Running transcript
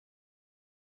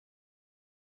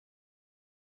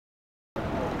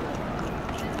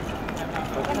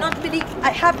literally,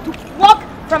 I have to walk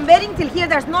from Wedding till here.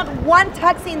 There's not one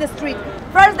taxi in the street.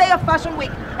 First day of Fashion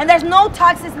Week, and there's no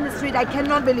taxis in the street. I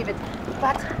cannot believe it.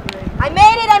 But I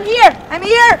made it, I'm here, I'm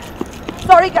here.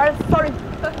 Sorry girls, sorry.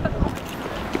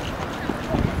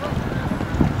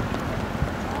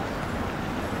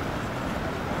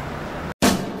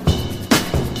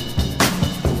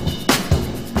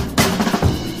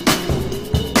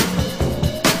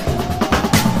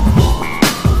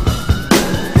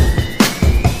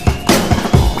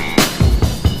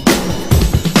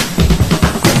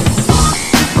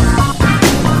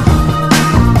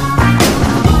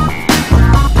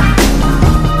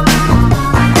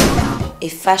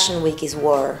 If Fashion Week is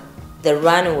war, the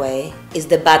runway is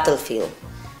the battlefield.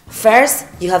 First,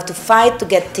 you have to fight to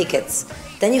get tickets.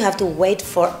 Then you have to wait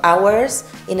for hours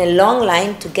in a long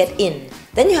line to get in.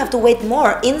 Then you have to wait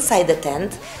more inside the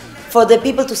tent for the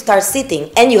people to start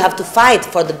sitting. And you have to fight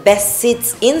for the best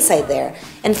seats inside there.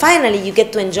 And finally, you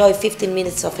get to enjoy 15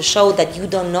 minutes of a show that you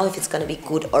don't know if it's going to be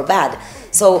good or bad.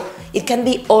 So it can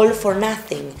be all for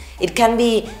nothing. It can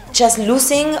be just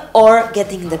losing or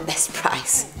getting the best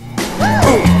prize.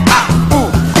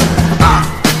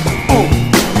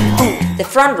 The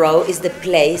front row is the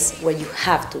place where you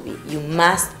have to be. You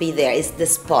must be there. It's the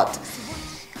spot.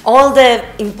 All the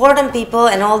important people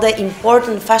and all the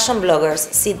important fashion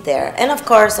bloggers sit there. And of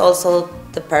course also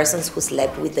the persons who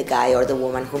slept with the guy or the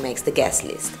woman who makes the guest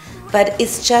list. But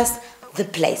it's just the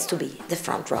place to be, the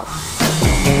front row.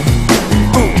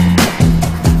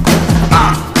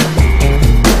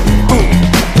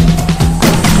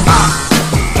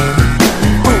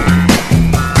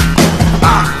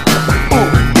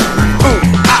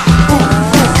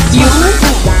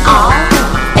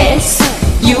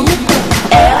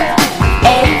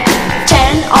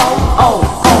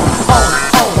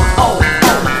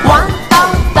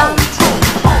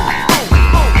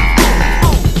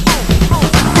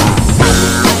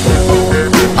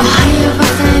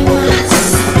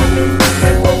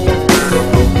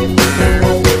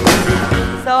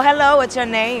 What's your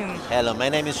name? Hello, my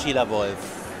name is Sheila Wolf.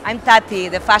 I'm Tati,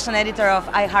 the fashion editor of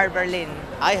I Heart Berlin.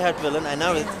 I Heart Berlin, I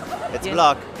know it's a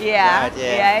blog. Yeah, right,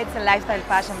 yeah, it's a lifestyle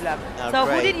fashion blog. Oh, so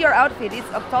great. who did your outfit? It's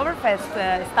Oktoberfest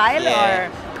style Yeah,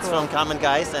 or? it's from Carmen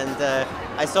Geist, and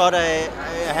I thought I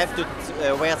have to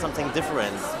wear something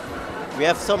different. We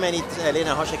have so many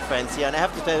Lena Hoschek friends here, and I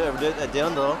have to tell a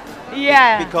dirndl.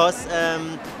 Yeah. Because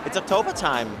it's October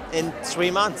time in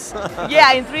 3 months.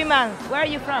 Yeah, in 3 months. Where are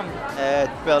you from?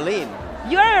 Berlin.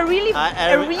 You are a real.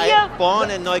 I'm born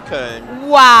in Neukölln.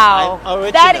 Wow. I'm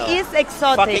original. That is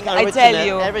exotic, I tell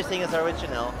you. Everything is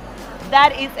original.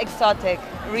 That is exotic,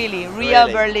 really, real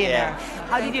Really, Berliner. yeah.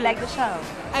 How did you like the show?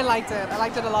 I liked it. I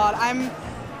liked it a lot.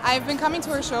 I've been coming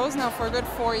to her shows now for a good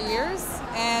 4 years,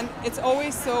 and it's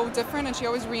always so different, and she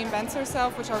always reinvents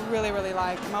herself, which I really, really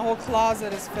like. My whole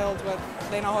closet is filled with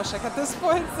Lena Hoschek at this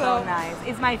point. So nice.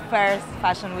 It's my first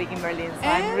fashion week in Berlin, so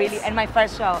and my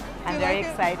first show. I'm very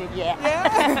excited. Yeah.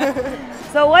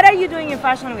 So what are you doing in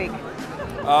Fashion Week?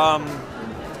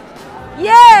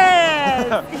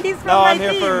 Yes, he's from my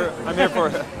team. I'm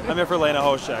here for Lena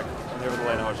Hoschek. I'm here for the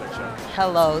Lena Hoschek show.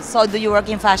 Hello. So do you work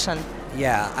in fashion?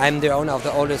 Yeah, I'm the owner of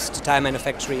the oldest tire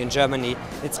manufactory in Germany.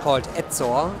 It's called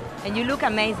Etzor. And you look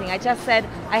amazing. I just said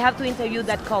I have to interview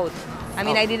that coat. I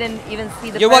mean, I didn't even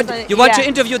see the You person. want to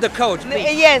interview the coat?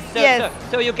 Yes, yes.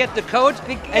 So you get the coat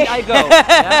and I go.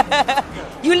 Yeah?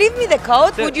 You leave me the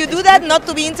coat? Would you do that not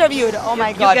to be interviewed? Oh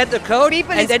my God. You get the coat.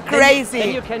 People and is crazy.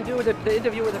 Then you can do the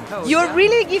interview with the coat. You're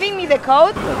really giving me the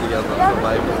coat?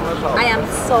 I am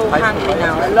so hungry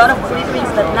now. A lot of free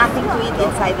drinks, but nothing to eat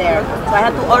inside there. So I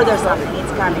had to order something.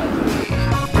 It's coming.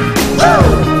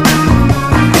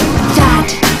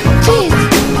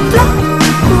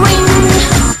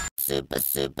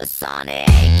 Supersonic.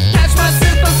 Catch my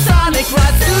supersonic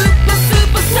ride,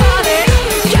 supersonic.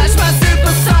 Catch my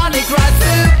supersonic ride,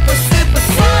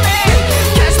 supersonic.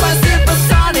 Catch my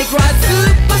supersonic ride,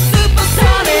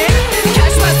 supersonic.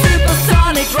 Catch my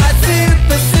supersonic ride,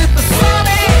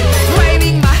 supersonic.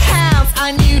 Waving my hands,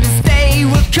 I knew this day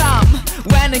would come.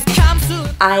 When it comes to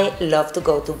I love to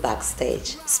go to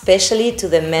backstage, especially to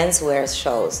the menswear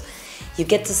shows. You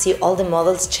get to see all the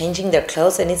models changing their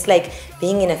clothes, and it's like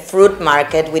being in a fruit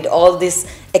market with all these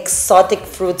exotic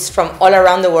fruits from all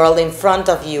around the world in front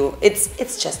of you. It's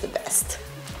just the best.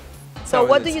 So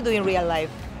what do you do in real life?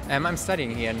 I'm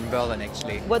studying here in Berlin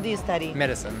actually. What do you study?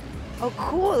 Medicine. Oh,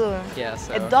 cool. Yeah,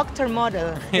 so a doctor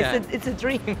model. Yeah. It's a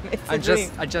dream. I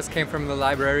just came from the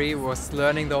library, was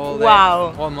learning the whole day,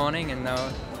 whole morning, and now.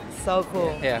 So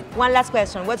cool. Yeah. One last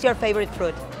question. What's your favorite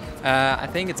fruit? I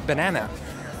think it's banana.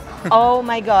 Oh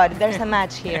my God, there's a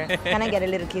match here. Can I get a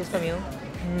little kiss from you?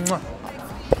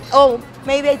 Oh,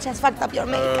 maybe I just fucked up your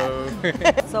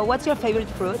makeup. So what's your favorite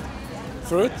fruit?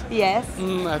 Fruit? Yes.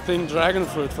 I think dragon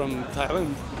fruit from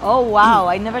Thailand. Oh wow,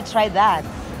 I never tried that.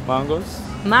 Mangoes?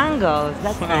 Mangoes,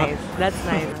 that's nice. That's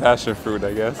nice. Passion fruit,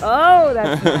 I guess. Oh,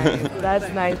 that's nice. That's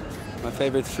nice. My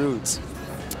favorite fruits.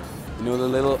 You know the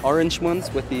little orange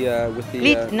ones with the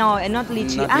No, not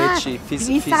lychee. Not lychee.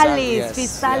 Physalis. Yes,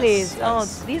 Physalis. yes, Oh,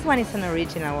 yes. this one is an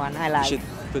original one. I You like. should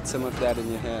put some of that in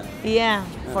your hair. Yeah,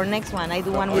 for next one, I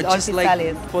do one Or with all just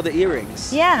Physalis. like for the earrings.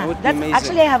 That Yeah, would be that's amazing.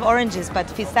 actually I have oranges, but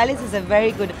Physalis is a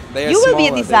very good. They are You will be a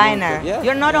smaller, they designer. won't go- yeah,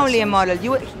 You're not yes, only a yes. model.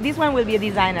 This one will be a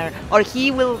designer, or he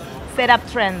will set up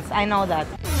trends. I know that.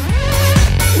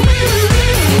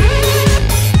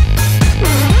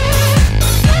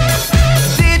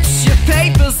 Ditch your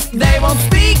papers, they won't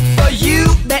speak for you.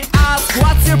 They ask,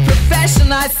 what's your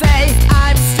profession? I say,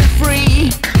 I'm still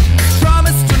free.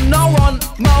 Promise to no one,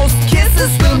 most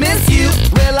kisses will miss you.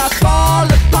 Will I fall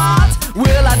apart?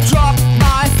 Will I drop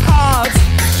my heart?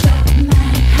 Drop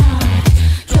my heart,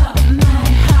 drop my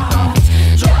heart,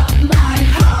 drop my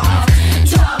heart,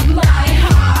 drop my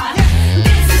heart.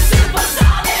 This is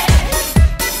supersonic.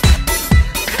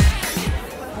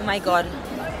 Oh my God,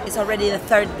 it's already the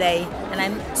third day, and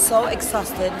I'm so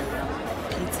exhausted.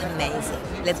 It's amazing.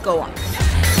 Let's go on.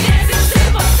 This is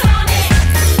supersonic.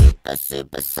 A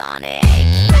supersonic.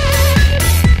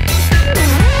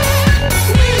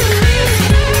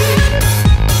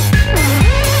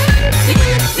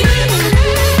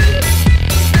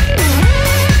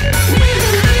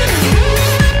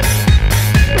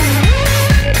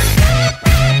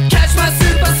 Catch my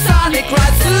supersonic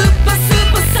ride,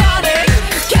 supersonic.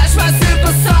 Catch my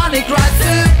supersonic ride,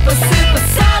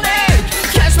 supersonic.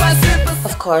 Catch my supersonic.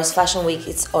 Of course, Fashion Week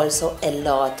is also a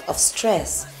lot of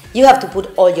stress. You have to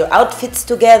put all your outfits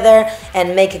together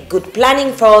and make a good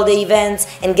planning for all the events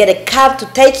and get a cab to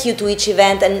take you to each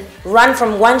event and run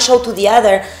from one show to the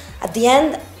other. At the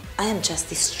end, I am just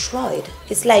destroyed.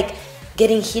 It's like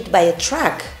getting hit by a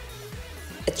truck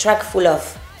full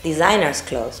of designers'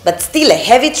 clothes, but still a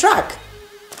heavy truck.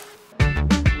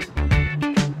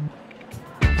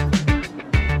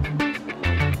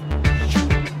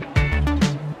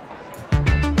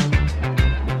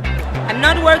 I'm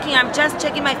not working. I'm just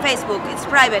checking my Facebook. It's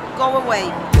private. Go away.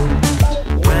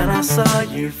 When I saw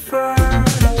you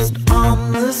first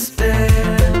on the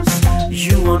stairs,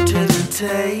 you wanted to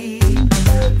take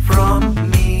from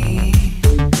me.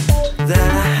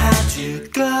 Then I had to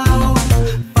go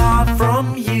far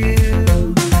from you.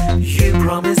 You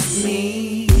promised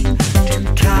me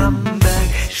to come back,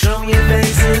 show me your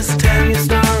faces, tell your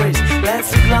stories.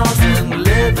 Let's get lost and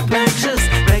live the pictures,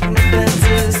 make me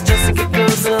fences just to get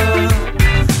closer.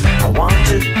 I want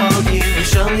to hold you,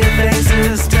 show me your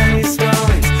faces, tell me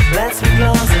stories. Let's be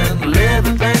close and live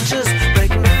adventures,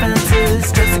 breaking the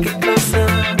fences just to get closer.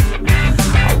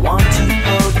 I want to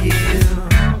hold you.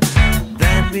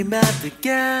 Then we met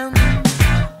again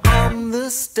on the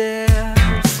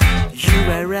stairs. You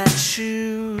wear red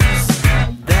shoes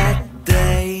that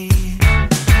day.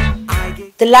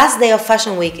 The last day of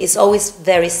Fashion Week is always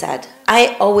very sad.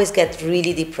 I always get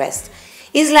really depressed.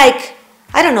 It's like,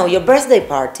 I don't know, your birthday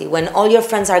party when all your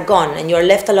friends are gone and you're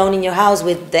left alone in your house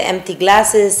with the empty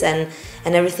glasses and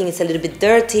everything is a little bit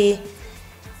dirty.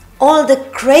 All the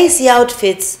crazy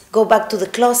outfits go back to the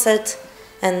closet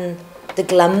and the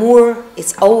glamour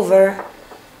is over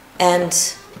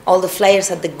and all the flyers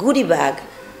at the goodie bag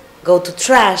go to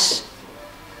trash.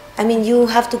 I mean, you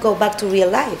have to go back to real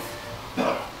life.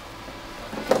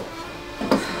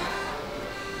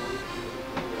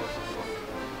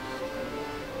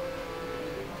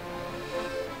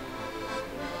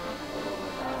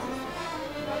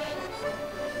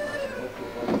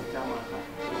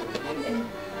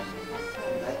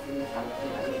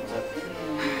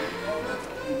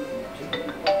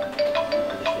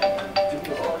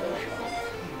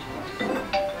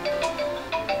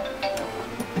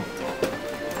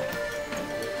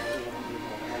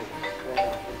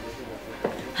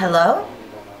 Hello?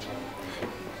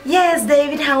 Yes,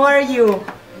 David, how are you?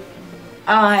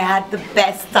 Oh, I had the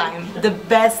best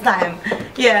time.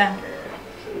 Yeah.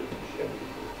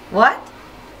 What?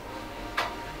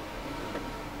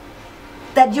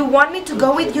 That you want me to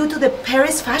go with you to the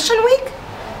Paris Fashion Week?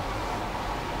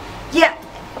 Yeah,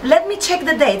 let me check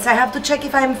the dates. I have to check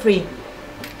if I'm free.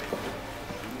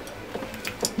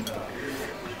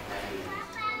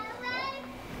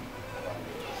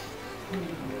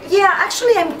 Yeah,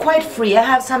 actually I'm quite free. I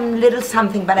have some little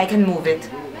something, but I can move it.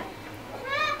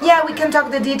 Yeah, we can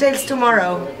talk the details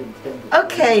tomorrow.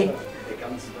 Okay.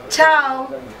 Ciao.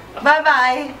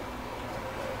 Bye-bye.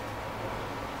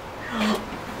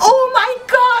 Oh my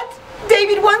God!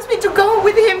 David wants me to go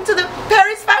with him to the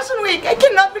Paris Fashion Week. I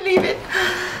cannot believe it.